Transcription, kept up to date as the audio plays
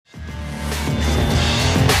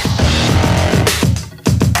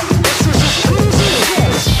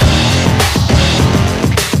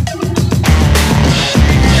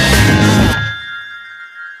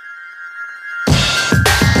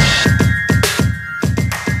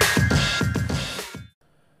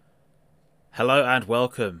Hello and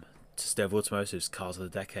welcome to Stove Automotive's Cars of the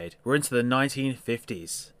Decade. We're into the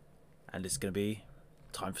 1950s, and it's going to be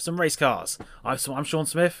time for some race cars. I'm Sean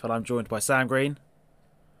Smith, and I'm joined by Sam Green.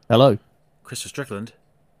 Hello. Christopher Strickland.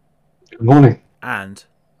 Good morning. And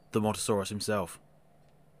the Montesaurus himself.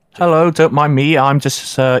 Hello, don't mind me. I'm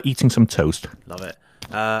just eating some toast. Love it.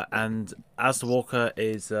 And Alistair Walker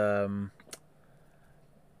is...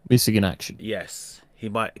 Missing in action. yes, he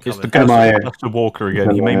might It's come the in. ghost of Mr. Walker again.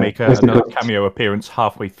 He may make another cameo appearance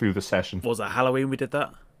halfway through the session. Was that Halloween we did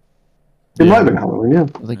that? It might have been Halloween, yeah.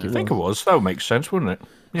 I think I think it was. That would make sense, wouldn't it?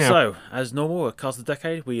 Yeah. So, as normal at Cars of the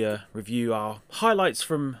Decade, we review our highlights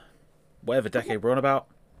from whatever decade we're on about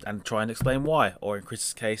and try and explain why. Or in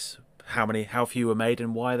Chris's case, how few were made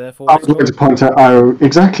and why, therefore. I was going to point out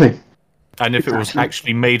exactly. And if it was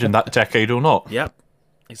actually made in that decade or not. Yep,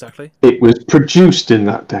 exactly. It was produced in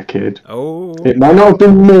that decade. Oh. It might not have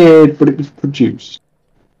been made, but it was produced.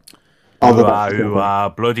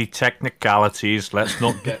 Bloody technicalities. Let's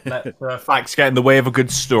not let facts get in the way of a good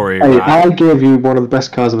story. Hey, right? I gave you one of the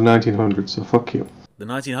best cars of the 1900s, so fuck you. The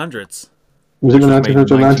 1900s. Was it the Which was made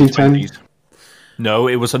 1900s in or 1910s? 1920s. No,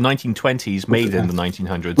 it was the 1920s, made in the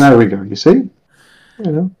 1900s. There we go, you see?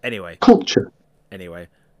 You know, Anyway, culture.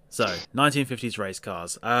 so 1950s race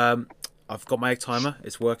cars. I've got my egg timer.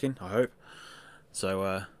 It's working, I hope.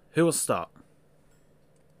 So, who will start?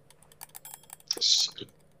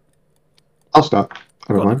 I'll start.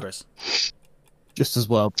 I Go don't on, then, mind. Chris. Just as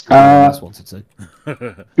well. I just wanted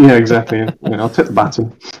to. Yeah, exactly. Yeah, I'll take the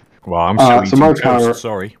baton. Well, I'm still so eating my toast, car-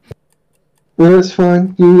 sorry. No, it's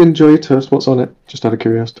fine. You enjoy your toast. What's on it? Just out of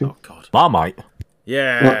curiosity. Oh, God. Marmite.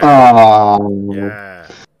 Yeah. Yeah.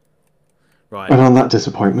 Right. And on that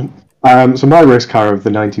disappointment. So my race car of the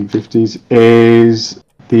 1950s is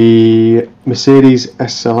the Mercedes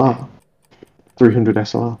SLR, 300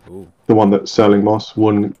 SLR, Ooh. the one that Sterling Moss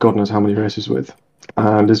won God knows how many races with,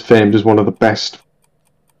 and is famed as one of the best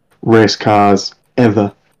race cars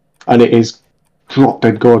ever. And it is drop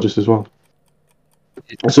dead gorgeous as well.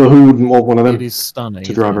 So who wouldn't want one of them? It is stunning.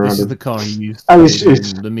 to drive This around is in. the car you used Oh,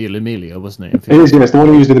 in the Mille Miglia, wasn't it? It is, yes, the one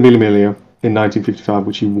he used in the Mille Miglia in 1955,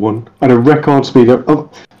 which he won at a record speed of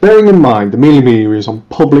bearing in mind the Mille Miglia is on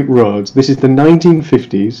public roads. This is the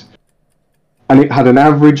 1950s, and it had an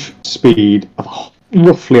average speed of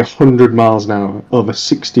roughly 100 miles an hour over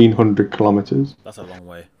 1,600 kilometers. That's a long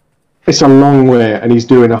way. It's a long way, and he's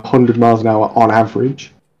doing 100 miles an hour on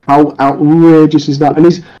average. How outrageous is that? And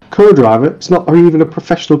his co-driver, it's not even a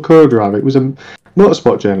professional co-driver, it was a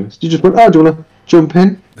motorsport journalist. You just went, oh, do you want to jump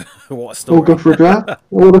in? What a story. Or go for a drive?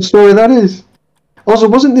 What a story that is. Also,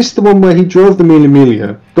 wasn't this the one where he drove the Mille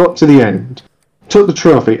Miglia, got to the end, took the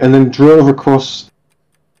trophy, and then drove across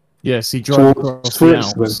Yes, he drove towards across the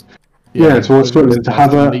Switzerland? Alps. Yeah, towards over Switzerland to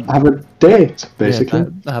have a date, basically.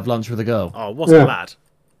 to have lunch with a girl. Oh, what's a lad?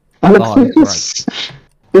 And Oh,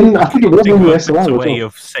 I think it was in the It's SLR a as way well.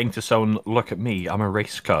 of saying to someone, look at me, I'm a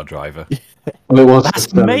race car driver. Well, it was That's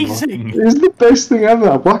Sterling amazing. Moss. It's the best thing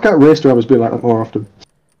ever. Why can't race drivers be like that more often?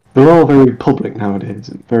 They're all very public nowadays,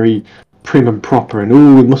 and very prim and proper, and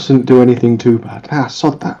we mustn't do anything too bad.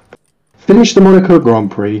 Sod that. Finish the Monaco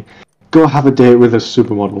Grand Prix, go have a date with a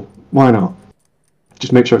supermodel. Why not?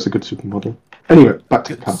 Just make sure it's a good supermodel. Anyway, back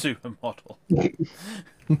to the car. Supermodel.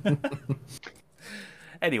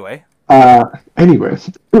 Anyway. Anyway.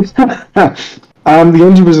 The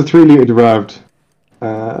engine was a 3-litre derived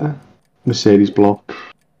Mercedes block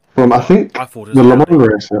from, I think, I thought it was the Le Mans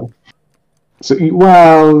Audi. racer. So,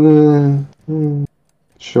 well,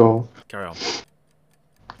 sure. Carry on.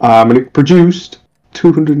 And it produced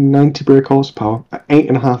 290 brake horsepower at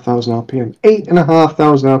 8,500 RPM.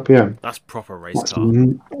 8,500 RPM. That's proper race That's, car.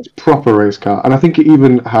 that's proper race car. And I think it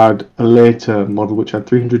even had a later model which had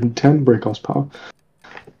 310 brake horsepower.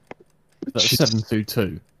 That's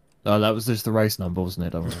 722. Oh, that was just the race number, wasn't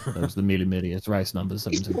it? That was the Mille Miglia's race number,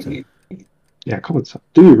 722. Yeah, come on, son.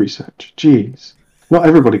 Do your research. Jeez. Not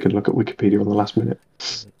everybody could look at Wikipedia on the last minute.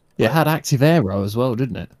 It had active aero as well,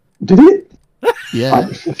 didn't it? Did it? Yeah.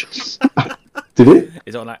 Is Did it?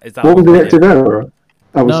 that What was on the video? active error?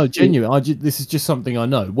 That was, No, genuine. This is just something I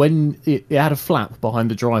know. When it had a flap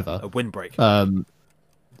behind the driver. A windbreak.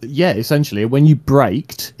 Yeah, essentially, when you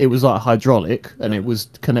braked, it was like hydraulic, and it was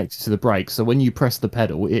connected to the brake. So when you pressed the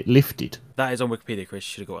pedal, it lifted. That is on Wikipedia, Chris.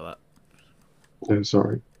 You should have got that. Yeah,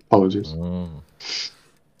 sorry. Apologies.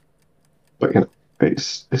 But, you know,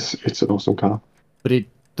 it's an awesome car. But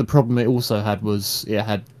the problem it also had was it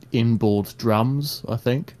had inboard drums, I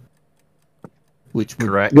think, which were,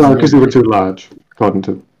 Correct. No, because they were too large, according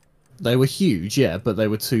to... they were huge, yeah, but they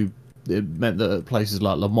were too. It meant that at places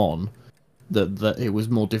like Le Mans, that it was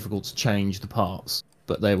more difficult to change the parts.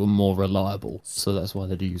 but they were more reliable, so that's why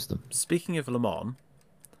they'd use them. Speaking of Le Mans,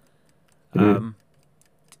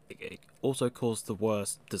 it also caused the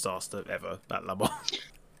worst disaster ever at Le Mans.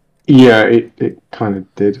 Yeah, it kind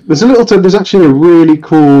of did. There's actually a really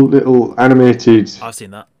cool little animated. I've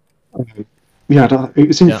seen that.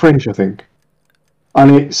 It's in French, I think,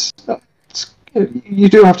 and it's you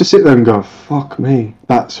do have to sit there and go, "Fuck me,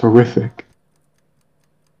 that's horrific."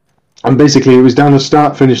 And basically, it was down the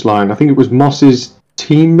start-finish line. I think it was Moss's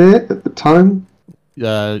teammate at the time.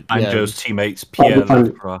 Banjo's teammates, Pierre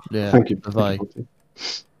Lacroix. Yeah, Thank you.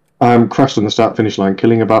 Levet. Crashed on the start-finish line,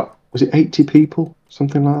 killing about, was it 80 people?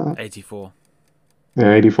 Something like that? 84.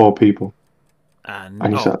 Yeah, 84 people. And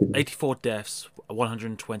And you said- 84 deaths,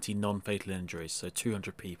 120 non-fatal injuries, so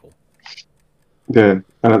 200 people. Yeah,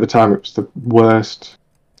 and at the time, it was the worst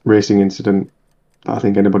racing incident that I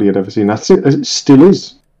think anybody had ever seen. I think it still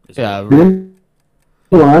is. Yeah, The only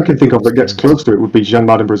one I can think of that gets close to it would be Jean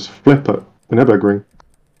Mardenborough's flip at the Nürburgring,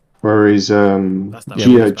 where his That's not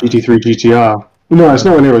really as bad. GT3 GTR. No, it's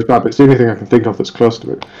nowhere near as bad, but it's the only thing I can think of that's close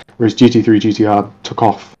to it. Where his GT3 GTR took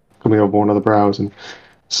off, coming over one of the brows and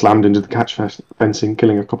slammed into the catch fencing,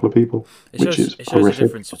 killing a couple of people. It which shows, is it shows the horrific.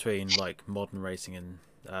 difference between like modern racing and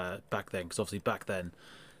back then, because obviously back then,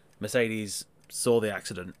 Mercedes saw the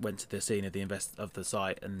accident, went to the scene of the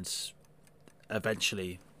site, and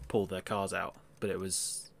eventually pulled their cars out. But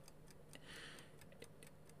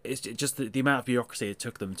it's just the amount of bureaucracy it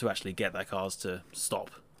took them to actually get their cars to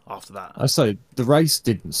stop after that. I say the race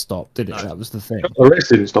didn't stop, did it? No. That was the thing. The race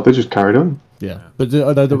didn't stop, it just carried on. Yeah, but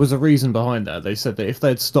there was a reason behind that. They said that if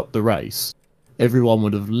they'd stopped the race, everyone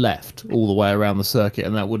would have left all the way around the circuit,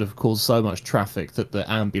 and that would have caused so much traffic that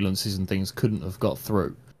the ambulances and things couldn't have got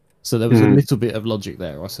through. So there was a little bit of logic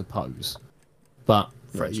there, I suppose. But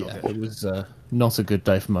French yeah, logic. it was not a good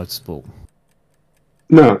day for motorsport.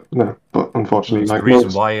 No, but unfortunately, That's like the reason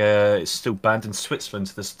most... why it's still banned in Switzerland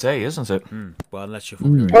to this day, isn't it? Well, unless you're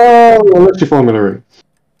Formula E. Oh, well, let's do Formula E.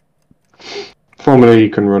 Formula E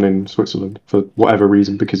can run in Switzerland for whatever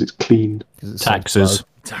reason because it's clean. 'Cause it's Taxes.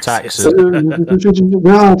 Taxes.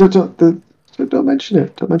 No, don't mention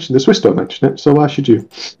it. Don't mention it. The Swiss don't mention it, so why should you?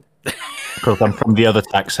 Because I'm from the other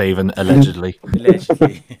tax haven, allegedly.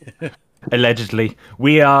 Allegedly. Allegedly.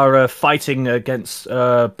 We are fighting against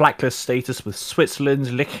blacklist status with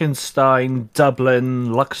Switzerland, Liechtenstein,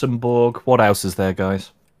 Dublin, Luxembourg. What else is there,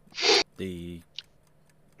 guys? the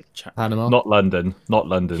Panama. Not London. Not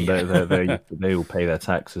London. Yeah. They all pay their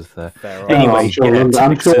taxes there. fair Oh, Anyway, I'm sure, yeah, I'm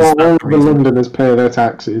taxes, sure all that's the the reason. Londoners pay their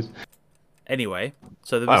taxes. Anyway,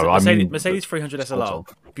 so the Oh, I mean, Mercedes 300 SLR,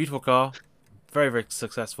 beautiful car, very very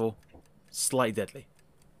successful, slightly deadly.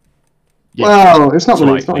 Yeah. Well, it's not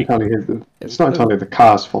really. Slightly. It's not entirely the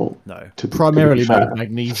car's fault. No, Primarily to be made fair. of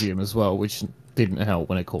magnesium as well, which didn't help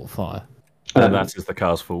when it caught fire. And that is the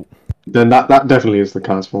car's fault. Then that definitely is the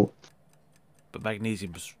car's fault. but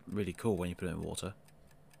magnesium was really cool when you put it in water.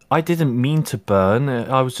 I didn't mean to burn.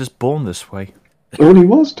 I was just born this way. It only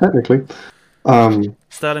was technically.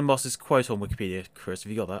 Sterling Moss's quote on Wikipedia, Chris,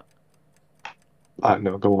 have you got that?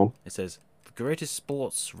 No, go on. It says, "The greatest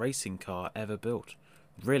sports racing car ever built.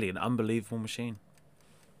 Really an unbelievable machine."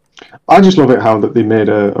 I just love it how that they made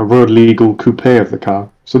a road legal coupe of the car.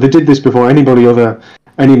 So they did this before any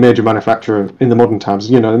major manufacturer in the modern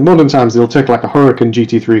times. You know, in modern times they'll take like a Huracan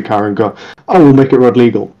GT3 car and go, "Oh, we'll make it road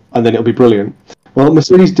legal," and then it'll be brilliant. Well,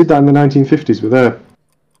 Mercedes did that in the 1950s with their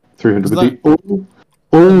 300, with the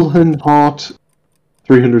Ullenhart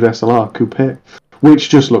 300 SLR coupe, which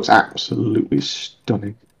just looks absolutely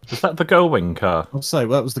stunning. Is that the Gullwing car? I'll say,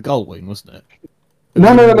 well, that was the Gullwing, wasn't it?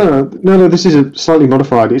 No. This is a slightly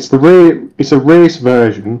modified. It's a race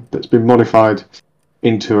version that's been modified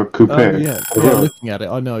into a coupe. Oh, yeah. Looking at it,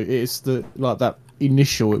 I know it's that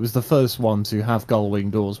initial. It was the first one to have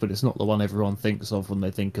Gullwing doors, but it's not the one everyone thinks of when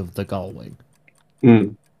they think of the Gullwing.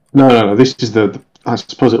 No. This is I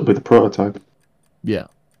suppose it'll be the prototype. Yeah.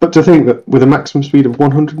 But to think that with a maximum speed of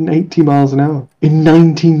 180 miles an hour in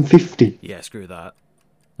 1950. Yeah, screw that.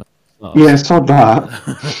 Oh, Yeah, sod that.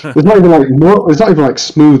 There's not even like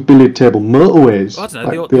smooth billiard table motorways. I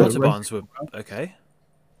don't know, Like the autobahns were okay.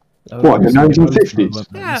 What, in the 1950s?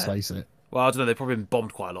 Yeah. Let's face it. Well, I don't know, they've probably been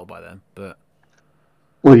bombed quite a lot by then, but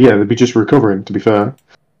Well, yeah, they'd be just recovering. To be fair.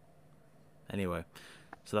 anyway.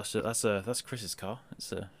 So that's Chris's car.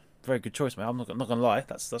 It's a very good choice, mate. I'm not gonna lie.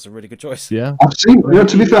 That's a really good choice. Yeah. I've seen.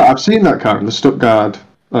 To be fair, I've seen that car in the Stuttgart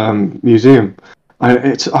museum. And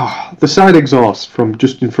it's the side exhaust from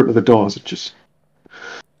just in front of the doors. It just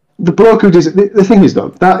the bloke who the thing is though,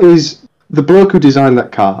 that is the bloke who designed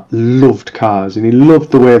that car loved cars and he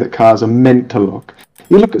loved the way that cars are meant to look.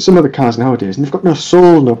 You look at some of the cars nowadays, and they've got no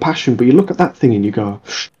soul, no passion. But you look at that thing and you go,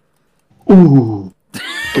 "Ooh,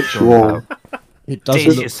 gets you all." It does Dacia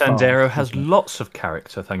look Sandero fast, has doesn't it? lots of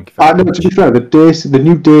character. Thank you very No, much. to be fair, the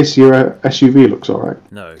new Dacia SUV looks alright.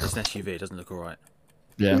 No, it's an SUV. It doesn't look alright.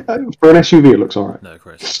 Yeah. For an SUV, it looks alright. No,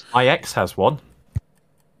 Chris. IX has one.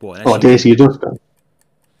 What, an Oh, SUV? Dacia does then.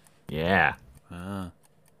 Yeah. Ah.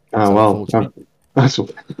 Oh well, unfortunate. that's all.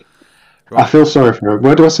 I Right. feel sorry for her.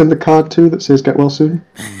 Where do I send the card to that says "Get well soon"?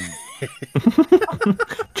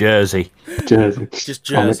 Jersey. Jersey. Just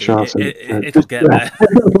I'll make Jersey. sure I send It'll get there.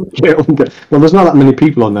 Well, there's not that many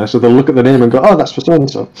people on there, so they'll look at the name and go, "Oh, that's for so and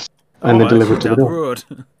so," and they deliver it to the down the door. road.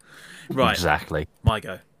 Right, Exactly. my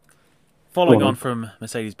go. Following Go on. on from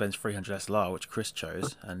Mercedes-Benz 300 SLR, which Chris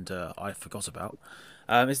chose and I forgot about,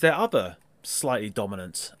 is their other slightly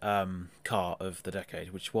dominant car of the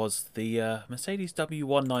decade, which was the Mercedes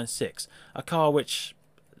W196, a car which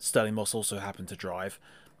Sterling Moss also happened to drive,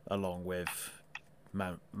 along with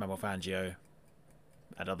Manuel Fangio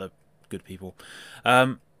and other good people.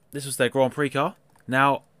 This was their Grand Prix car.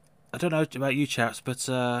 Now, I don't know about you chaps, but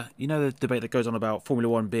you know the debate that goes on about Formula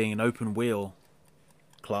One being an open wheel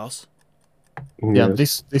class? Yeah,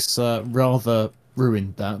 Yes. this rather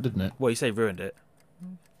ruined that, didn't it? Well, you say ruined it.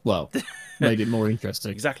 Well, made it more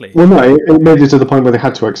interesting. Exactly. Well, no, it made it to the point where they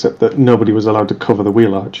had to accept that nobody was allowed to cover the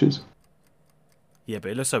wheel arches. Yeah,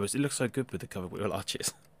 but it looks so good with the covered wheel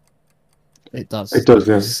arches. It does. It does,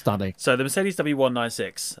 yeah. Stunning. So the Mercedes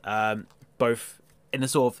W196, both in a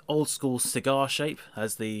sort of old school cigar shape,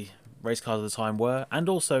 as the race cars of the time were, and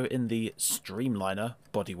also in the streamliner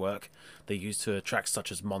bodywork they used to tracks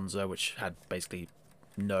such as Monza, which had basically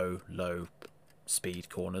no low speed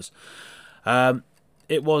corners.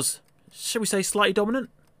 It was, shall we say, slightly dominant?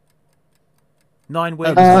 9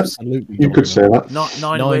 wins. Absolutely. You could say that.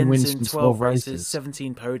 Nine Nine wins wins in from 12 12 races, races.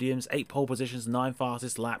 17 podiums, 8 pole positions, 9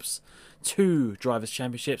 fastest laps, 2 drivers'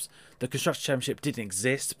 championships. The constructors' championship didn't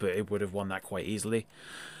exist, but it would have won that quite easily.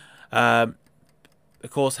 Of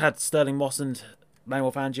course, had Sterling Moss and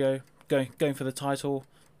Manuel Fangio going for the title,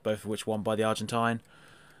 both of which won by the Argentine.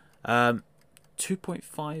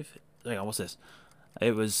 2.5. Hang on, what's this?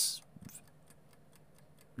 It was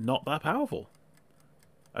not that powerful.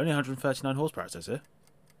 Only 139 horsepower, it says here.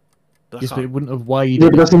 But Yes, but it wouldn't have weighed. Yeah,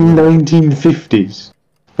 but that's in 1950s.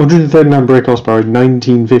 139 brake horsepower in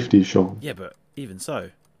 1950s, Sean. yeah, but even so,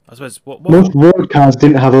 I suppose what Most road cars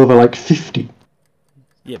didn't have over like 50.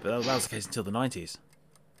 yeah, but that was the case until the 90s.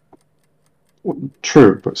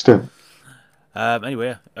 True, but still. Anyway,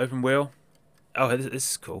 yeah, open wheel. Oh, this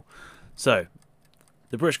is cool. So,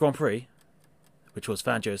 the British Grand Prix, which was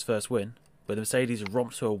Fangio's first win, where the Mercedes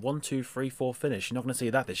romped to a 1-2-3-4 finish. You're not going to see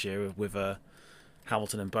that this year with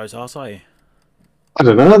Hamilton and Bottas, are you? I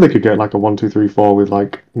don't know, they could get like a 1, 2, 3, 4 with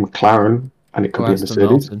like McLaren, and it could be a Aston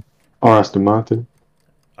Mercedes. Martin. Or Aston Martin.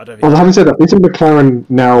 I don't think. Well, having said that, isn't McLaren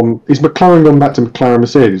now... Is McLaren gone back to McLaren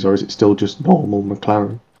Mercedes, or is it still just normal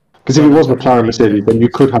McLaren? Because if it was McLaren Mercedes, then you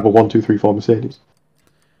could have a 1, 2, 3, 4 Mercedes.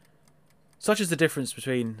 Such is the difference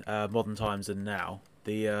between modern times and now.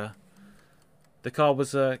 The car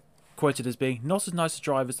was quoted as being not as nice to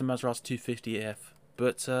drive as the Maserati 250F,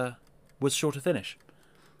 but was sure to finish.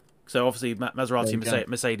 So obviously Maserati and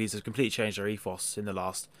Mercedes have completely changed their ethos in the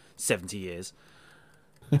last 70 years.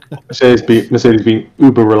 Mercedes being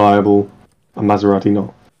uber reliable, and Maserati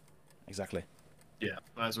not. Exactly. Yeah,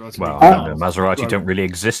 Maserati. Well, Ah. Maserati don't really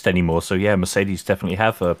exist anymore, so yeah, Mercedes definitely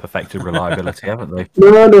have perfected reliability, haven't they?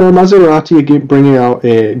 No, Maserati are bringing out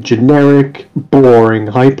a generic, boring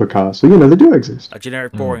hypercar. So, they do exist. A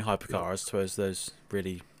generic boring hypercar as opposed to those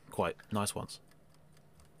really quite nice ones.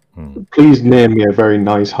 Please name me a very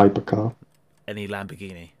nice hypercar. Any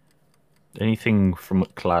Lamborghini? Anything from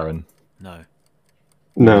McLaren? No.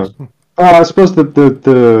 No. I suppose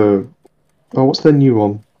the what's their new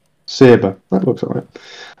one? Sabre. That looks alright.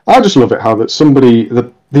 I just love it how that somebody,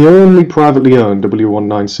 the only privately owned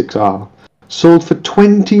W196R, sold for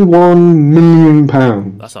 £21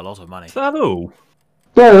 million. That's a lot of money. Is that all?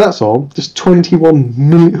 Yeah, that's all. Just 21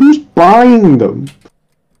 million. Who's buying them?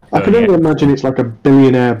 I can only imagine it's like a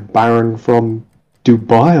billionaire baron from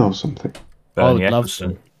Dubai or something. I would Bernie love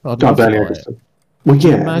Ecclestone. to. I'd Oh, love to Bernie buy it. Ecclestone. Well, Can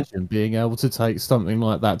you yeah. imagine being able to take something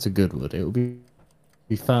like that to Goodwood? It would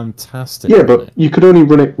be fantastic. Yeah, wouldn't but it? you could only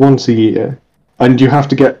run it once a year, and you have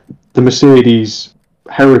to get the Mercedes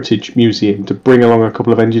Heritage Museum to bring along a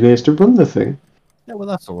couple of engineers to run the thing. Yeah, well,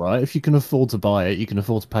 that's all right. If you can afford to buy it, you can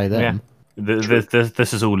afford to pay them.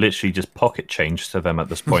 This is all literally just pocket change to them at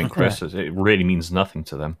this point, Chris. It really means nothing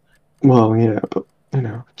to them. Well, yeah, but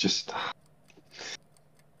just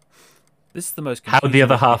This is the most. How the confusing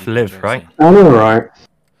other half video I've live, ever right? seen. I know, right?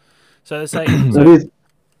 So they say That is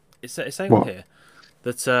It's saying What? here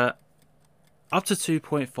that up to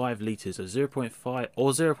 2.5 litres of 0.5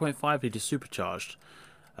 or 0.5 litres supercharged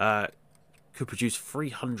could produce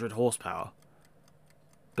 300 horsepower.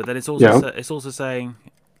 But then it's also saying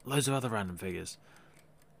loads of other random figures.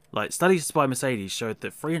 Like studies by Mercedes showed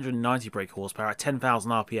that 390 brake horsepower at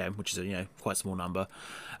 10,000 RPM, which is a quite small number,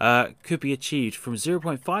 could be achieved from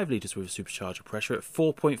 0.5 litres with supercharger pressure at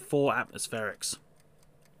 4.4 atmospherics,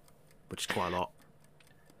 which is quite a lot.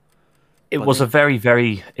 It was a very,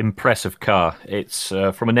 very impressive car. It's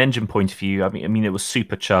from an engine point of view. I mean, it was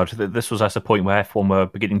supercharged. This was at a point where F1 were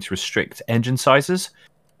beginning to restrict engine sizes,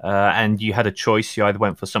 and you had a choice. You either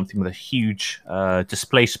went for something with a huge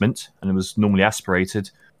displacement, and it was normally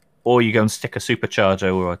aspirated, or you go and stick a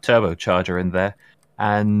supercharger or a turbocharger in there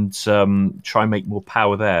and try and make more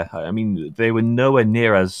power there. I mean, they were nowhere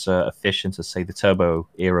near as efficient as, say, the turbo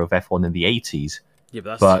era of F1 in the 80s. Yeah,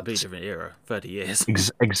 but that's a completely different era, 30 years.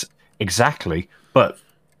 Exactly. But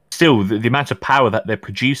still, the amount of power that they're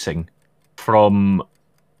producing from,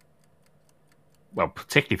 well,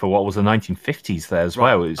 particularly for what was the 1950s there as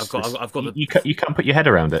well. You can't put your head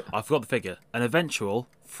around it. I've got the figure. An eventual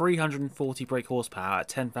 340 brake horsepower at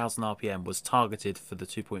 10,000 RPM was targeted for the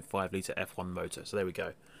 2.5 litre F1 motor. So there we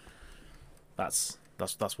go. That's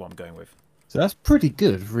what I'm going with. So that's pretty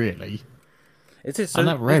good, really. It is. And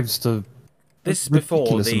that revs to this is before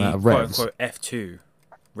the revs. quote-unquote F2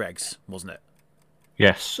 regs, wasn't it?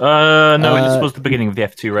 Yes. No, this was the beginning of the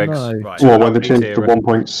F2 regs. No. Right. Well, when they changed it to 1.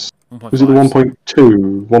 Was it the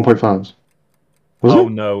 1.2, 1.5s? Oh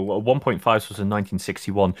no, 1.5s was in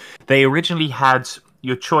 1961. They originally had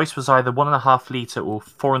your choice was either 1.5 litre or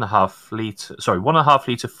 4.5 litre. Sorry, 1.5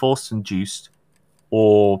 litre forced induced,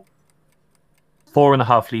 or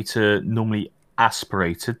 4.5 litre normally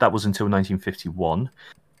aspirated. That was until 1951.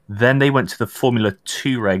 Then they went to the Formula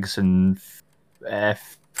 2 regs in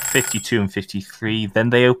 52 and 53. Then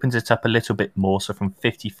they opened it up a little bit more. So from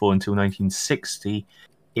 54 until 1960,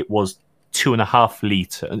 it was 2.5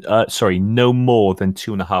 litre. Sorry, no more than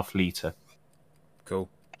 2.5 litre. Cool.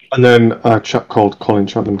 And then a chap called Colin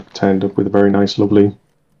Chapman turned up with a very nice, lovely...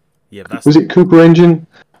 Yeah, but Was it Cooper engine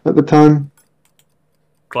at the time?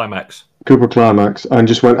 Climax. Cooper Climax, and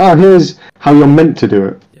just went, here's how you're meant to do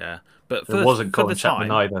it. Yeah, but It wasn't Colin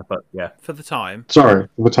Chapman either, but yeah. For the time... Sorry,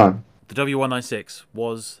 for the time. The W196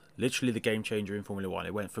 was literally the game changer in Formula 1.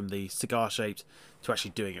 It went from the cigar-shaped to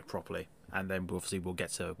actually doing it properly. And then obviously we'll get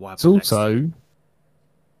to what It's happened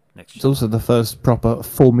next. It's also the first proper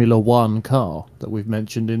Formula 1 car that we've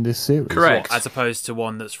mentioned in this series. Correct. As opposed to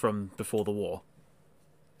one that's from before the war.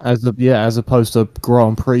 As opposed to a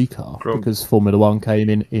Grand Prix car, because Formula 1 came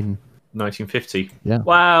in 1950. Yeah.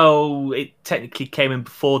 Well, it technically came in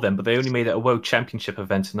before then, but they only made it a World Championship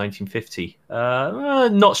event in 1950.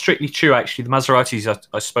 Not strictly true, actually. The Maseratis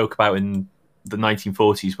I spoke about in the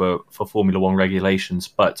 1940s were for Formula 1 regulations,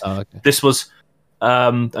 but this was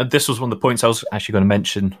one of the points I was actually going to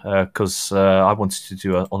mention, because I wanted to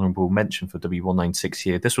do an honourable mention for W196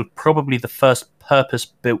 here. This was probably the first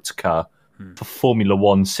purpose-built car for Formula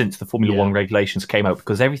 1 since the Formula 1 regulations came out,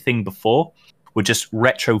 because everything before were just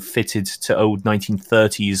retrofitted to old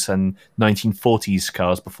 1930s and 1940s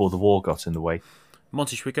cars before the war got in the way.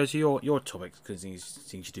 Monty, should we go to your topic? Because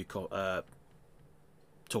you do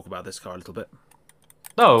talk about this car a little bit.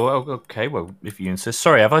 Oh, okay. Well, if you insist.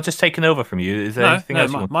 Sorry, have I just taken over from you? Is there anything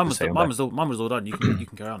else you want to say? Mine was all done. You can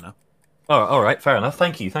carry on now. Oh, all right, fair enough.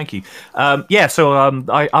 Thank you. I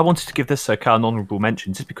wanted to give this car an honourable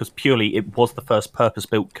mention just because purely it was the first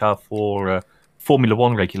purpose-built car for Formula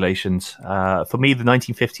 1 regulations. For me, the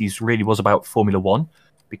 1950s really was about Formula 1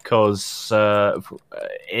 because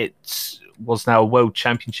it was now a World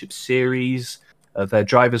Championship Series. Their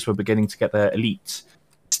drivers were beginning to get their elite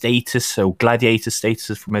status, or gladiator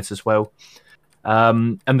status from it as well.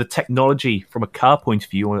 And the technology from a car point of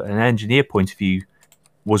view, or an engineer point of view,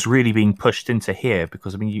 was really being pushed into here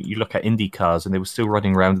because, I mean, you look at Indy cars and they were still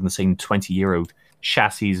running around in the same 20-year-old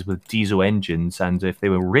chassis with diesel engines, and if they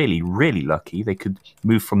were really, really lucky, they could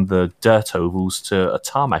move from the dirt ovals to a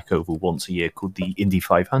tarmac oval once a year called the Indy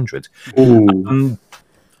 500. It would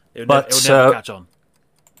never catch on.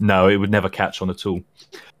 No, it would never catch on at all.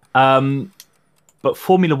 But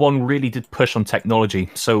Formula 1 really did push on technology,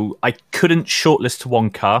 so I couldn't shortlist to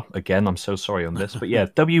one car. Again, I'm so sorry on this. But yeah,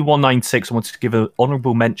 W196, I wanted to give an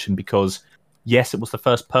honourable mention because, yes, it was the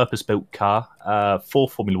first purpose-built car for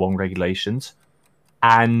Formula 1 regulations.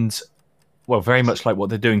 And, well, very much like what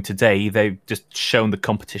they're doing today, they've just shown the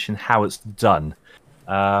competition how it's done.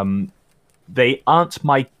 They aren't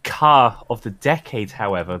my car of the decade,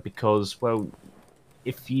 however, because, well,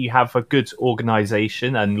 if you have a good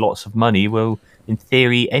organisation and lots of money, well, in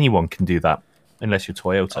theory, anyone can do that, unless you're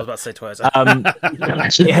I was Toyota. about to say Toyota.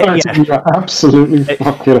 You're absolutely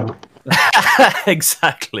fuck it up.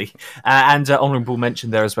 Exactly. And honourable mention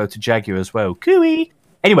there as well to Jaguar as well. Cooey!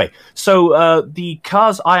 Anyway, so the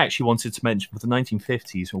cars I actually wanted to mention for the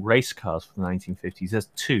 1950s, or race cars for the 1950s, there's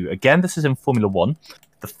two. Again, this is in Formula One.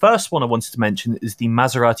 The first one I wanted to mention is the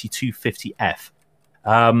Maserati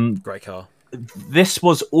 250F. Great car. This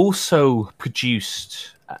was also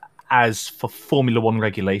produced as for Formula One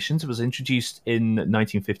regulations. It was introduced in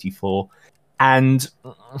 1954, and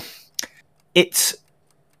it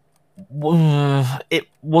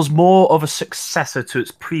was more of a successor to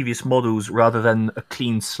its previous models rather than a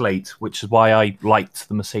clean slate, which is why I liked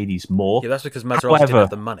the Mercedes more. Yeah, that's because Maserati didn't have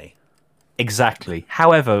the money. Exactly.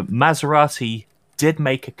 However, Maserati did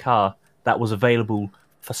make a car that was available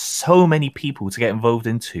for so many people to get involved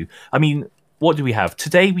into. I mean, what do we have?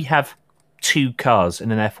 Today we have two cars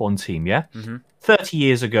in an F1 team, yeah? Mm-hmm. 30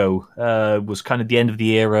 years ago was kind of the end of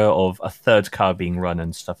the era of a third car being run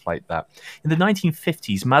and stuff like that. In the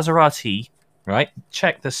 1950s, Maserati, right,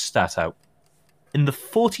 check this stat out. In the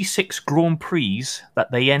 46 Grand Prix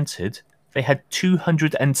that they entered, they had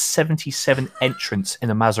 277 entrants in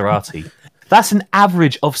a Maserati. That's an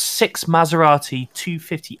average of 6 Maserati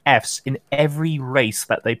 250Fs in every race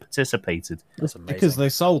that they participated. That's amazing. Because they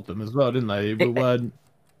sold them as well, didn't they? They weren't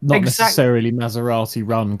not necessarily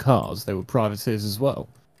Maserati-run cars. They were privateers as well.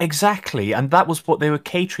 Exactly, and that was what they were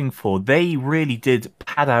catering for. They really did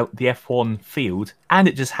pad out the F1 field, and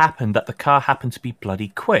it just happened that the car happened to be bloody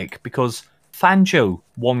quick, because Fangio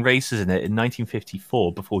won races in it in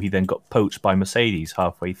 1954 before he then got poached by Mercedes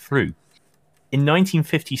halfway through. In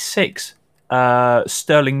 1956,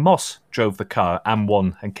 Stirling Moss drove the car and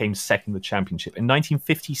won and came second in the championship. In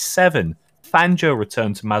 1957, Fangio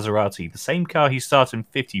returned to Maserati, the same car he started in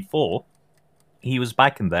 54. He was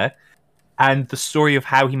back in there. And the story of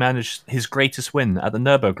how he managed his greatest win at the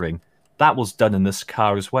Nürburgring, that was done in this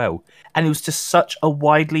car as well. And it was just such a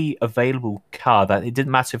widely available car that it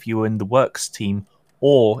didn't matter if you were in the works team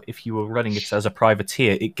or if you were running it as a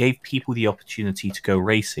privateer, it gave people the opportunity to go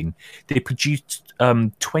racing. They produced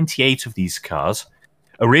 28 of these cars.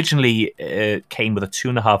 Originally, it came with a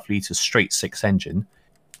 2.5-litre straight six engine.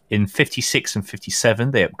 In 56 and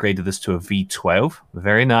 57, they upgraded this to a V12.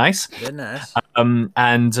 Very nice. Very nice.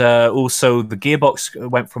 And also, the gearbox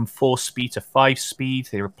went from 4-speed to 5-speed.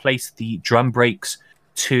 They replaced the drum brakes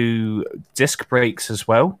to disc brakes as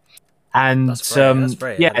well. And that's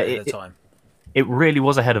very yeah, ahead of the time. It really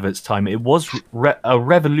was ahead of its time. It was a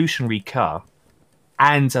revolutionary car,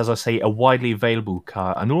 and as I say, a widely available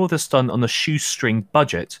car. And all of this done on a shoestring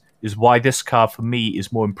budget is why this car for me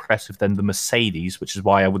is more impressive than the Mercedes, which is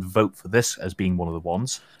why I would vote for this as being one of the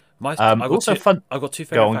ones. I've got two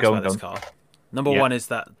favourite facts about this car. Number one is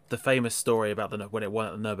that the famous story about when it won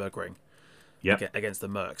at the Nürburgring against the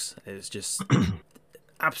Mercs. It's just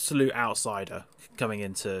absolute outsider coming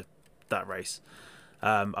into that race.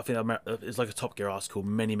 I think it's like a Top Gear article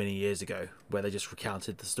many years ago where they just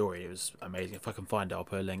recounted the story. It was amazing. If I can find it, I'll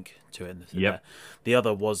put a link to it. The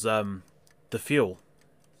other was the fuel.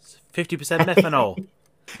 50% methanol.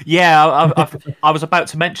 Yeah, I was about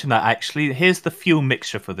to mention that actually. Here's the fuel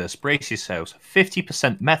mixture for this. Brace yourselves.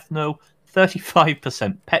 50% methanol,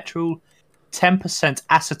 35% petrol, 10%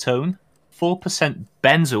 acetone, 4%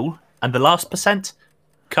 benzol, and the last percent,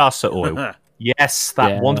 castor oil. Yes,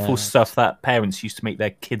 that wonderful stuff that parents used to make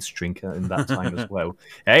their kids drink in that time as well.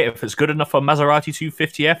 Hey, if it's good enough for Maserati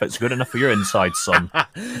 250F, it's good enough for your inside, son.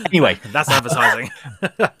 Anyway. That's advertising.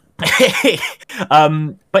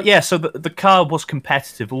 But yeah, so the car was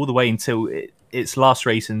competitive all the way until its last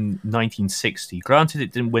race in 1960. Granted,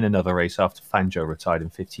 it didn't win another race after Fangio retired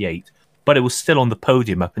in 58, but it was still on the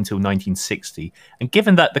podium up until 1960. And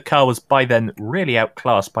given that the car was by then really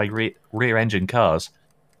outclassed by rear-engine cars,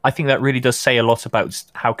 I think that really does say a lot about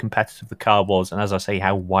how competitive the car was, and as I say,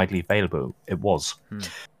 how widely available it was.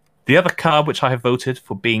 The other car which I have voted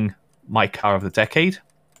for being my car of the decade,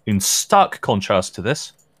 in stark contrast to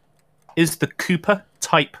this, is the Cooper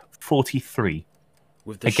Type 43.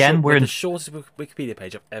 With the shortest Wikipedia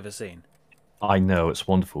page I've ever seen. I know, it's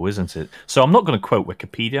wonderful, isn't it? So I'm not going to quote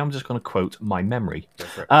Wikipedia, I'm just going to quote my memory.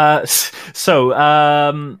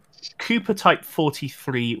 Cooper Type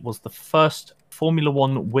 43 was the first Formula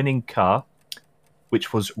One winning car,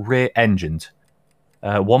 which was rear-engined,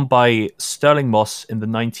 won by Stirling Moss in the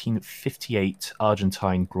 1958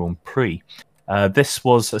 Argentine Grand Prix. This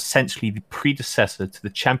was essentially the predecessor to the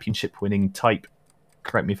championship-winning Type,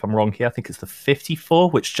 correct me if I'm wrong here, I think it's the 54,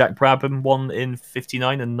 which Jack Brabham won in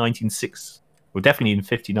 59 and Well, definitely in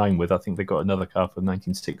 59 with. I think they got another car for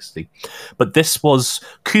 1960. But this was...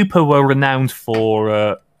 Cooper were renowned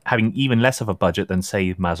for having even less of a budget than,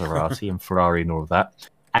 say, Maserati and Ferrari and all of that.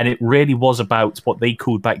 And it really was about what they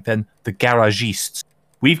called back then the garagistes.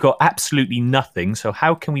 We've got absolutely nothing, so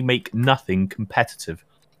how can we make nothing competitive?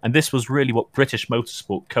 And this was really what British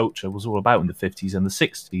motorsport culture was all about in the 50s and the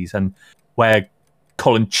 60s, and where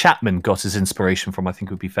Colin Chapman got his inspiration from, I think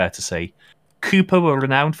it would be fair to say. Cooper were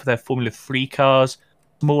renowned for their Formula 3 cars,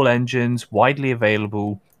 small engines, widely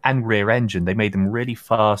available, and rear engine. They made them really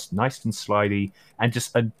fast, nice and slidey, and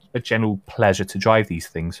just a general pleasure to drive these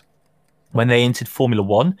things. When they entered Formula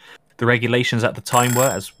 1, the regulations at the time were,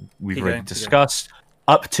 as we've already discussed,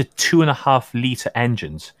 up to 2.5-litre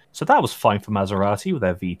engines. So that was fine for Maserati with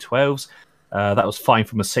their V12s. That was fine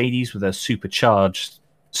for Mercedes with their supercharged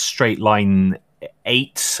straight line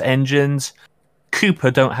 8 engines.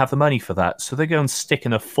 Cooper don't have the money for that, so they go and stick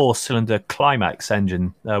in a 4-cylinder Climax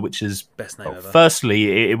engine, which is best name ever.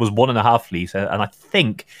 Firstly, it was 1.5 litre, and I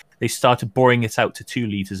think they started boring it out to 2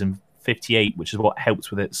 litres in 58, which is what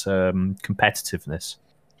helps with its competitiveness.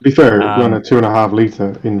 To be fair, it ran a 2.5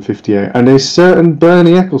 litre in 58, and a certain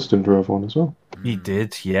Bernie Eccleston drove one as well. He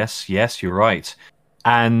did, yes, you're right.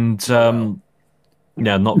 And no,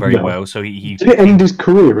 not very well. So he did it end his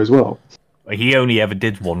career as well? He only ever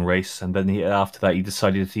did one race, and then after that he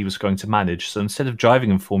decided he was going to manage. So instead of driving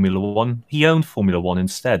in Formula 1, he owned Formula 1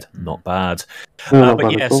 instead. Not bad. No,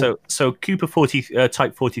 but yeah, so Cooper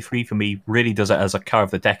Type 43 for me really does it as a car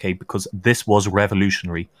of the decade, because this was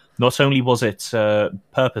revolutionary. Not only was it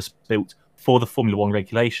purpose-built for the Formula 1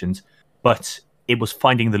 regulations, but it was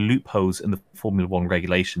finding the loopholes in the Formula 1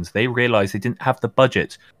 regulations. They realised they didn't have the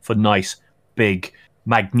budget for nice, big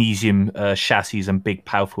magnesium chassis and big,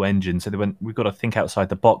 powerful engines. So they went, we've got to think outside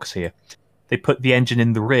the box here. They put the engine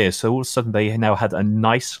in the rear, so all of a sudden they now had a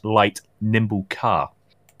nice, light, nimble car.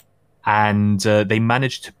 And they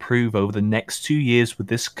managed to prove over the next 2 years with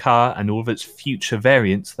this car and all of its future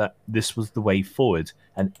variants that this was the way forward.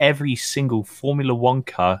 And every single Formula 1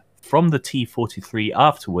 car from the T43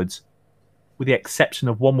 afterwards, with the exception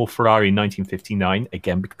of one more Ferrari in 1959,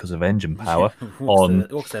 again because of engine power.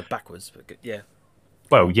 They're backwards, but yeah.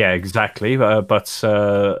 Well, yeah, exactly.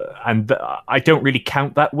 And I don't really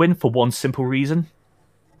count that win for one simple reason.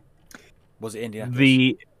 Was it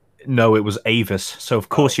Indianapolis? No, it was Avis. So, of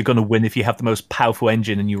course, you're going to win if you have the most powerful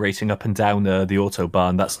engine and you're racing up and down the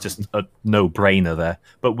Autobahn. That's just a no-brainer there.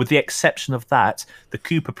 But with the exception of that, the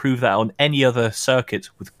Cooper proved that on any other circuit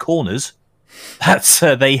with corners,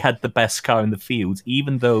 they had the best car in the field,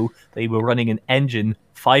 even though they were running an engine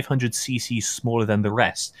 500 cc smaller than the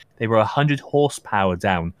rest. They were 100 horsepower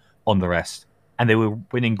down on the rest, and they were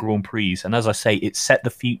winning Grand Prix. And as I say, it set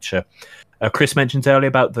the future. Chris mentioned earlier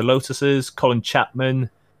about the Lotuses, Colin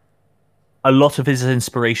Chapman. A lot of his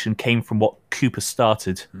inspiration came from what Cooper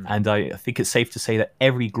started, and I think it's safe to say that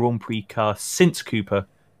every Grand Prix car since Cooper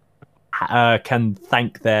can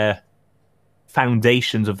thank their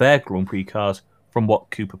foundations of their Grand Prix cars from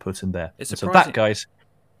what Cooper put in there. So that, guys,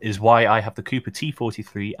 is why I have the Cooper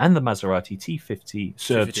T43 and the Maserati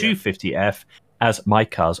T250F as my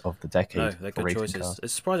cars of the decade. No, they're good choices. Cars.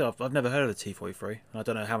 It's surprising. I've never heard of the T43. I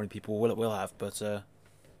don't know how many people will have, but no,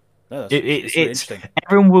 it's really interesting.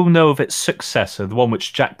 Everyone will know of its successor, the one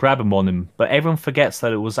which Jack Brabham won him, but everyone forgets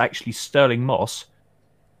that it was actually Sterling Moss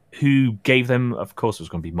who gave them, of course it was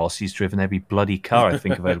going to be Moss, he's driven every bloody car I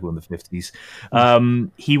think available in the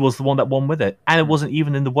 50s. He was the one that won with it. And it wasn't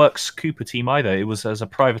even in the Works Cooper team either. It was as a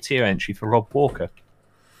privateer entry for Rob Walker.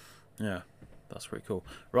 Yeah, that's pretty cool.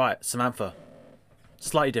 Right, Samantha.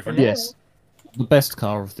 Slightly different. Yes. The best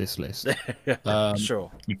car of this list.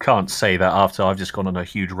 Sure. You can't say that after I've just gone on a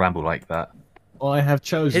huge ramble like that. I have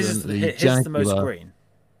chosen his Jaguar. The most green.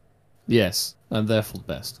 Yes, and therefore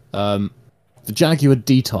the best. The Jaguar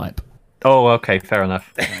D-Type. Oh, okay, fair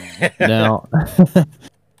enough. Now,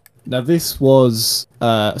 this was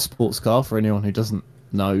a sports car. For anyone who doesn't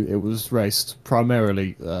know, it was raced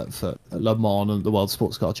primarily for Le Mans and the World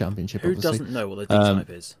Sports Car Championship. Who doesn't know what the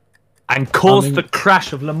D-Type is? And caused the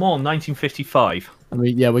crash of Le Mans 1955. I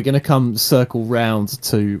mean, yeah, we're going to circle round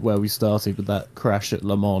to where we started with that crash at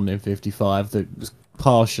Le Mans in 55 that was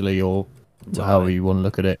partially, or however you want to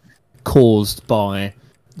look at it, caused by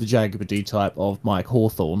the Jaguar D-Type of Mike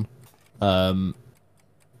Hawthorne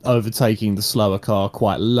overtaking the slower car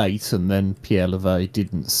quite late, and then Pierre Levay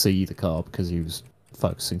didn't see the car because he was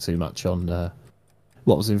focusing too much on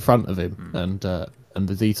what was in front of him and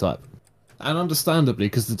the D-Type. And understandably,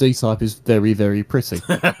 because the D-Type is very, very pretty.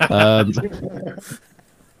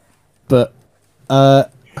 But, I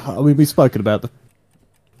mean, we've spoken about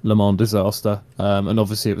Le Mans disaster, and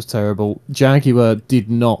obviously it was terrible. Jaguar did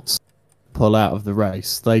not pull out of the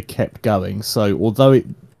race; they kept going. So although it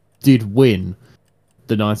did win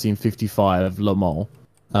the 1955 Le Mans,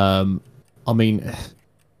 I mean,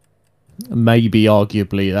 maybe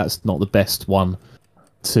arguably that's not the best one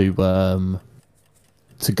to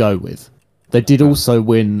go with. They did also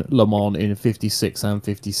win Le Mans in 56 and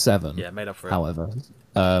 57. Yeah, made up for it. However,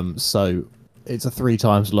 so it's a 3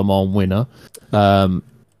 times Le Mans winner.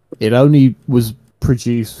 It only was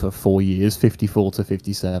produced for 4 years, 54 to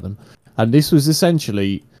 57, and this was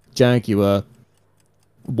essentially Jaguar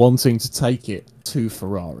wanting to take it to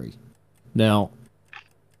Ferrari. Now,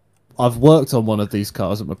 I've worked on one of these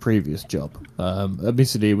cars at my previous job.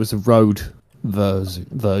 Admittedly, it was a road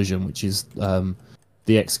version, which is the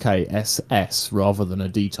XK-SS rather than a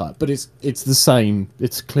D-Type, but it's the same.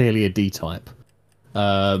 It's clearly a D-Type,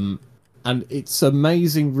 and it's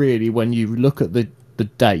amazing, really, when you look at the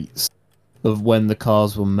dates of when the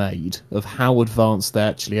cars were made, of how advanced they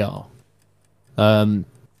actually are. I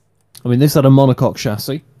mean, this had a monocoque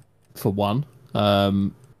chassis, for one.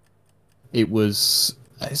 It was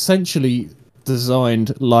essentially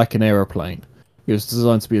designed like an aeroplane. It was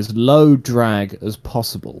designed to be as low drag as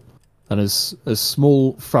possible and as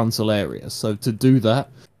small frontal area. So to do that,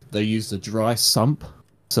 they used a dry sump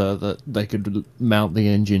so that they could mount the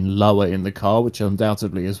engine lower in the car, which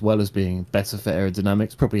undoubtedly, as well as being better for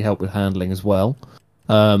aerodynamics, probably helped with handling as well.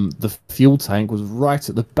 The fuel tank was right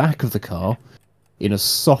at the back of the car in a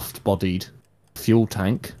soft-bodied fuel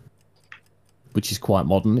tank, which is quite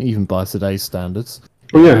modern, even by today's standards.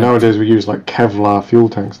 Well, yeah, nowadays we use like Kevlar fuel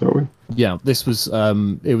tanks, don't we? Yeah, this was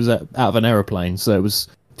it was out of an aeroplane, so it was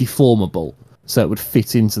deformable, so it would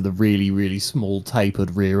fit into the really, really small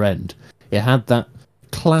tapered rear end. It had that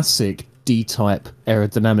classic D-type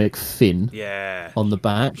aerodynamic fin on the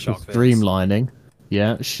back, with streamlining.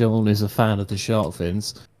 Yeah, Sean is a fan of the shark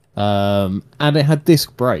fins. And it had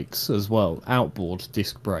disc brakes as well, outboard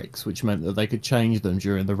disc brakes, which meant that they could change them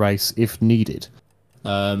during the race if needed.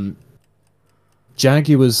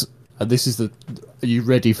 Jaguar's, this is the, are you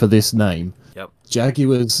ready for this name? Yep.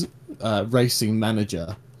 Jaguar's racing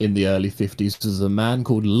manager in the early 50s was a man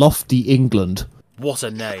called Lofty England. What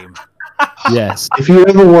a name. Yes. If you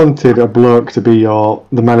ever wanted a bloke to be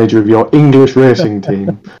the manager of your English racing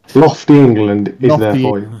team, Lofty England is there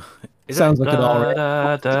for you. Sounds like an R. Is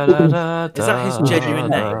that his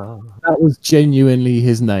genuine name? That was genuinely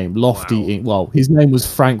his name, Lofty. Wow. Well, his name was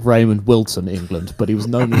Frank Raymond Wilton England, but he was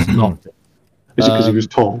known as Lofty. Is it because he was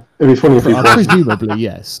tall? It'd be funny if he was. Presumably,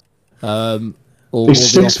 yes. He's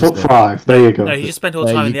 6'5". There you go. No, he just spent all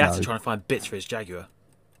the time in the attic trying to find bits for his Jaguar.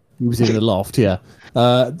 He was in the loft, yeah.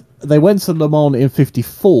 They went to Le Mans in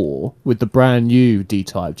 '54 with the brand new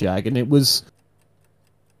D-Type Jag, and it was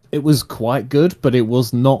quite good, but it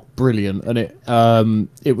was not brilliant, and it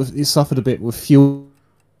suffered a bit with fuel,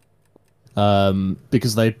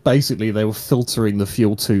 because they were filtering the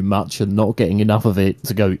fuel too much and not getting enough of it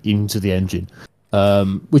to go into the engine,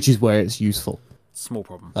 which is where it's useful. Small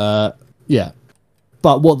problem. Yeah.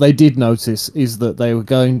 But what they did notice is that they were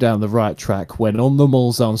going down the right track when on the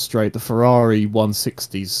Mulsanne straight, the Ferrari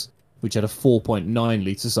 160s, which had a 4.9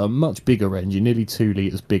 litres, so a much bigger engine, nearly 2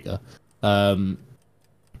 litres bigger,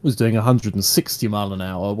 was doing 160 mile an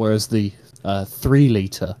hour, whereas the 3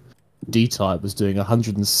 litre D-Type was doing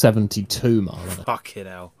 172 mile an hour. Fucking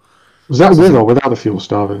hell. Was that with or without the fuel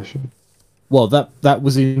starvation? Well, that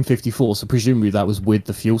was in '54, so presumably that was with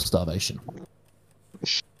the fuel starvation.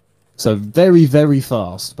 So very, very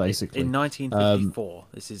fast, basically. In 1954,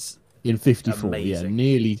 this is in '54, amazing. Yeah,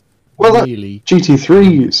 nearly. Well, nearly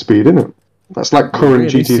GT3 speed, isn't it? That's like current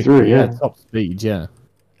GT3, yeah. Top speed, yeah.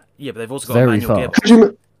 Yeah, but they've also got Very a manual fast.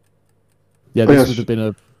 gearbox Yeah, this would have been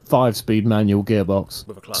a 5-speed manual gearbox.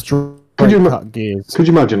 with a clutch. Straight cut gears. Could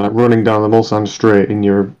you imagine like running down the Mulsanne straight in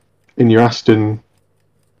your Aston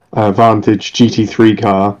Vantage GT3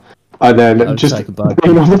 car, and then just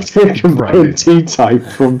being overtaken by a T-Type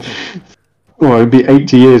from, well, it'd be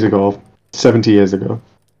 80 years ago, 70 years ago.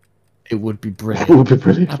 It would be brilliant. It would be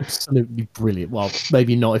brilliant. Absolutely brilliant. Well,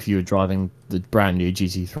 maybe not if you were driving the brand new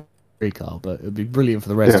GT3 car, but it would be brilliant for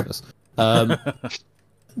the rest of us.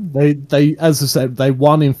 They, as I said, they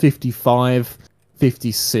won in '55,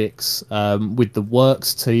 '56 with the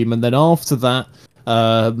Works team, and then after that,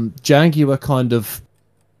 Jaguar kind of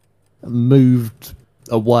moved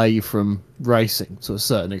away from racing to a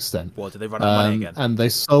certain extent. What, did they run out of money again? And they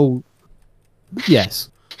sold. Yes.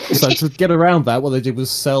 So to get around that, what they did was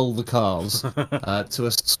sell the cars to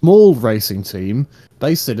a small racing team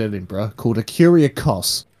based in Edinburgh called Acuria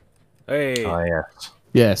Cos. Hey. Oh, yes.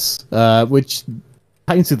 Yes, which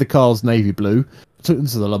painted the cars navy blue,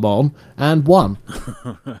 into the Le Mans and won.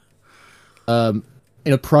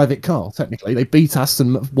 In a private car, technically. They beat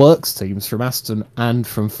Aston Works teams from Aston and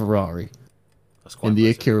from Ferrari That's quite in the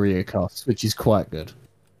impressive. Ecuria cars, which is quite good.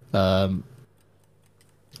 And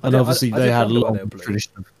did- obviously I they did had a wonder why long they were blue.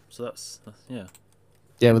 tradition of... So that's yeah.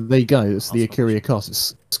 Yeah, but there you go. It's the That's Ecuria cars.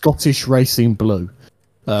 It's Scottish Racing Blue.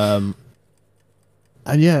 And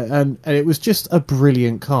yeah, and it was just a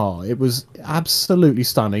brilliant car. It was absolutely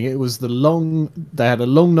stunning. It was they had a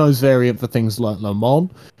long nose variant for things like Le Mans,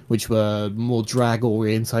 which were more drag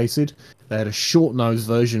orientated. They had a short nose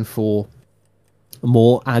version for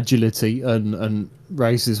more agility and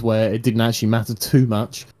races where it didn't actually matter too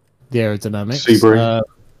much, the aerodynamics. Sebring.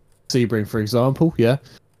 Sebring, for example, yeah.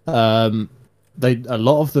 A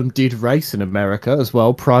lot of them did race in America as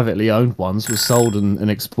well. Privately owned ones were sold and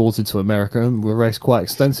exported to America and were raced quite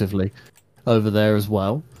extensively over there as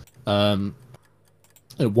well.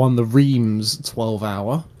 It won the Reims 12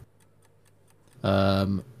 hour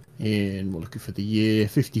we're looking for the year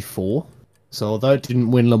 54. So although it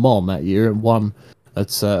didn't win Le Mans that year, it won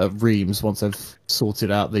at Reims once they've sorted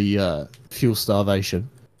out the fuel starvation.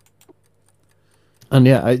 And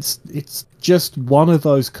yeah, it's just one of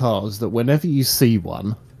those cars that whenever you see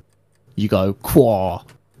one, you go, "Quah!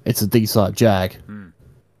 It's a D-Type Jag."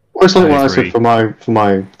 Well, it's like what I said for my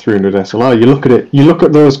 300 SLR. You look at it. You look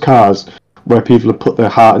at those cars where people have put their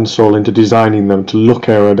heart and soul into designing them to look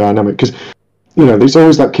aerodynamic. Because there's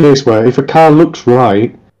always that case where if a car looks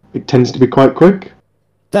right, it tends to be quite quick.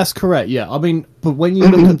 That's correct. Yeah, I mean, but when you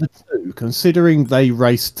look at the two, considering they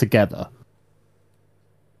raced together.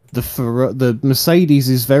 The Mercedes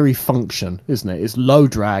is very function, isn't it? It's low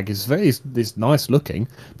drag, it's nice looking,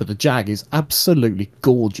 but the Jag is absolutely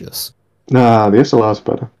gorgeous. Nah, the SLR's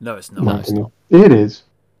better. No, it's in not. my opinion. It is.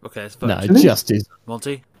 Okay, it's No, vote. it just is.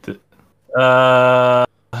 Monty.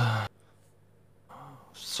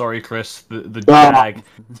 Sorry, Chris. The Ah. Jag.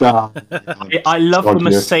 Ah. I love the Dodgy.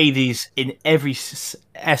 Mercedes in every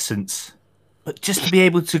essence, but just to be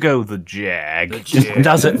able to go the Jag, The just Jag.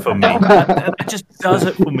 does it for me. It just does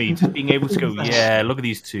it for me. Just being able to go, yeah, look at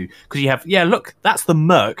these two, because you have, yeah, look, that's the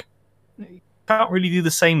Merc. You can't really do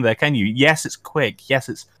the same there, can you? Yes, it's quick. Yes,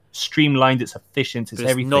 it's streamlined. It's efficient. It's But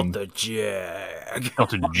it's everything. not the Jag.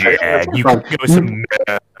 Not a Jag. You can go with some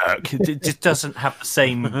Merc. It just doesn't have the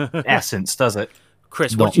same essence, does it?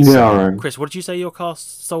 Chris, Not- what did you say? Yeah, right. Chris, what did you say your car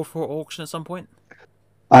sold for at auction at some point?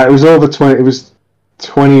 It was over 20. It was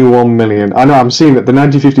 21 million. I know. I'm seeing that the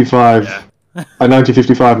 1955, Yeah. a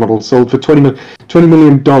 1955 model sold for $20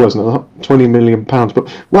 million, not £20 million. But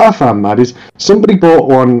what I found mad is somebody bought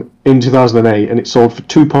one in 2008 and it sold for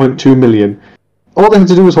 2.2 million. All they had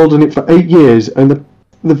to do was hold on it for 8 years, and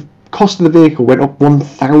the cost of the vehicle went up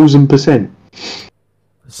 1,000%.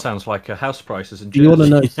 Sounds like house prices in Do you want to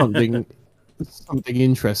Jersey. know something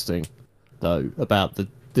interesting though about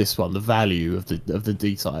this one, the value of the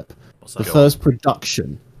D-Type? What's The that? first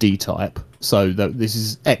production D-Type, so this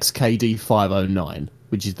is XKD 509,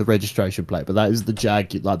 which is the registration plate, but that is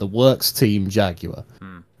the like the Works Team Jaguar.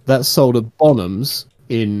 That sold at Bonhams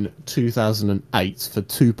in 2008 for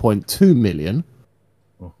 2.2 million.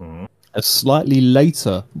 A slightly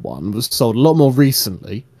later one was sold a lot more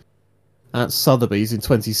recently at Sotheby's in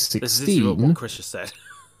This is literally 2016. what Chris just said.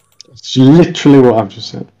 It's literally what I've just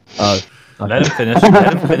said. Oh, Let him finish.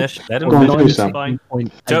 Let him finish. Let him Go on, finish. do It's Sam. fine.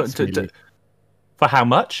 19.8 million. For how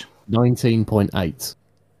much? 19.8.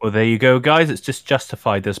 Well, there you go, guys. It's just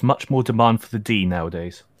justified. There's much more demand for the D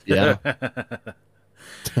nowadays. Yeah.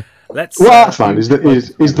 Let's. What I find is that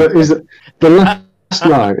the last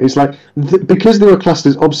line is like because they were classed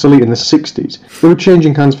as obsolete in the 60s, they were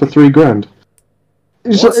changing hands for $3,000.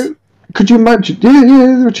 It's What? like, could you imagine?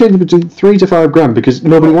 Yeah, they were changing between $3,000 to $5,000 because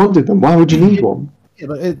nobody wanted them. Why would you need one? Yeah,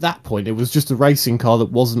 but at that point, it was just a racing car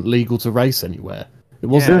that wasn't legal to race anywhere. It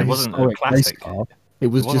wasn't Yeah, a it wasn't a historic race classic. car. It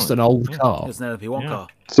was It just an wasn't. old Yeah. car. It's an LP1 Yeah. car.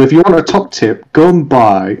 So if you want a top tip, go and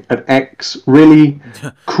buy an X really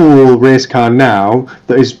cool race car now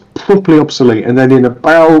that is properly obsolete, and then in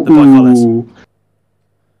about The Bicolors.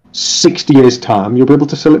 60 years' time, you'll be able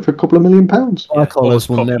to sell it for a couple of £1 million. What was Bicolors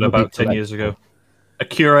will popular never be about 10 years ago?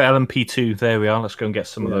 Acura LMP2. There we are. Let's go and get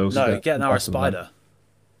some of those. No, that- get an RS that's Spider.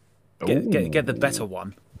 Get the better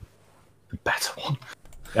one. Better one.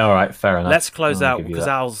 All right, fair enough. Let's close I'll out give you because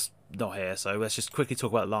that. Al's not here, so let's just quickly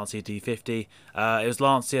talk about Lancia D50. It was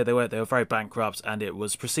Lancia. They were very bankrupt, and it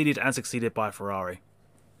was preceded and succeeded by Ferrari.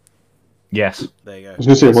 Yes. There you go. I was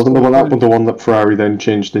going to say, wasn't the one that Ferrari then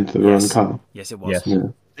changed into their own Yes. car? Yes, it was. Yes. Yeah.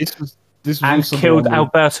 This was And also the killed one with-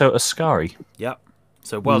 Alberto Ascari. Yep.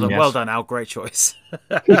 So well done, Yes. well done, Al. Great choice.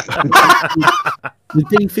 The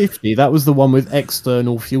D50, that was the one with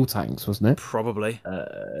external fuel tanks, wasn't it? Probably.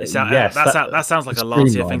 Yes, That sounds like a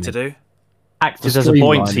Lancia thing to do. acted The as a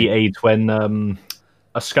buoyancy streamlining. aid when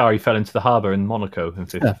Ascari fell into the harbour in Monaco in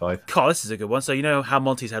 '55. Carl, this is a good one. So you know how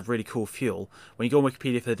Monty's have really cool fuel. When you go on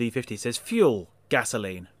Wikipedia for the D50, it says fuel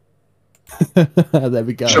gasoline. There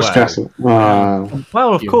we go. Just Castle. Wow.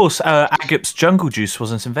 Well, of course, Agap's jungle juice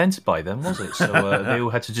wasn't invented by them, was it? So they all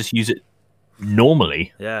had to just use it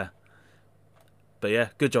normally. Yeah. But yeah,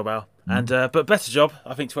 good job, Al. And but better job,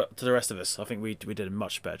 I think, to the rest of us. I think we did a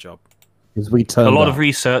much better job. Because we turned A lot up. of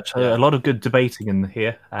research, a lot of good debating in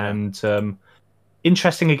here, and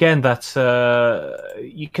interesting again that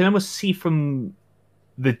you can almost see from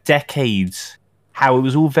the decades how it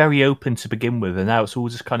was all very open to begin with, and now it's all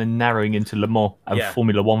just kind of narrowing into Le Mans and Yeah.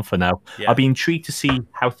 Formula One for now. Yeah. I'd be intrigued to see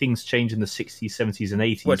how things change in the 60s, 70s, and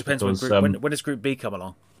 80s. Well, it depends because, when does Group B come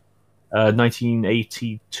along.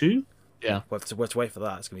 1982. We'll have to wait for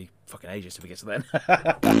that. It's going to be fucking ages till we get to then.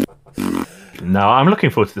 No, I'm looking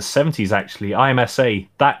forward to the 70s, actually. IMSA,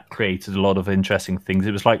 that created a lot of interesting things.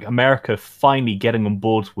 It was like America finally getting on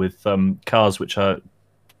board with cars which are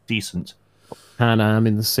decent. Can-Am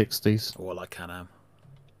in the 60s. Or like Can-Am.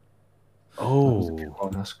 Oh,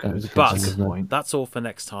 that's That was good. a good But one, wasn't it? that's all for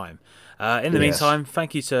next time. In the Yes. meantime,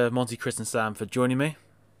 thank you to Monty, Chris, and Sam for joining me.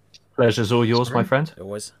 Pleasure's all yours, my friend.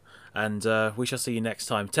 Always. And we shall see you next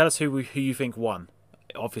time. Tell us who you think won.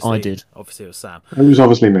 Obviously, I did. Obviously, it was Sam. It was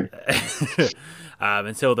obviously me.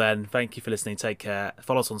 Until then, thank you for listening. Take care.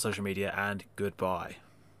 Follow us on social media, and goodbye.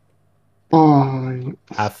 Bye.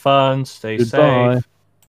 Have fun, stay Goodbye. safe.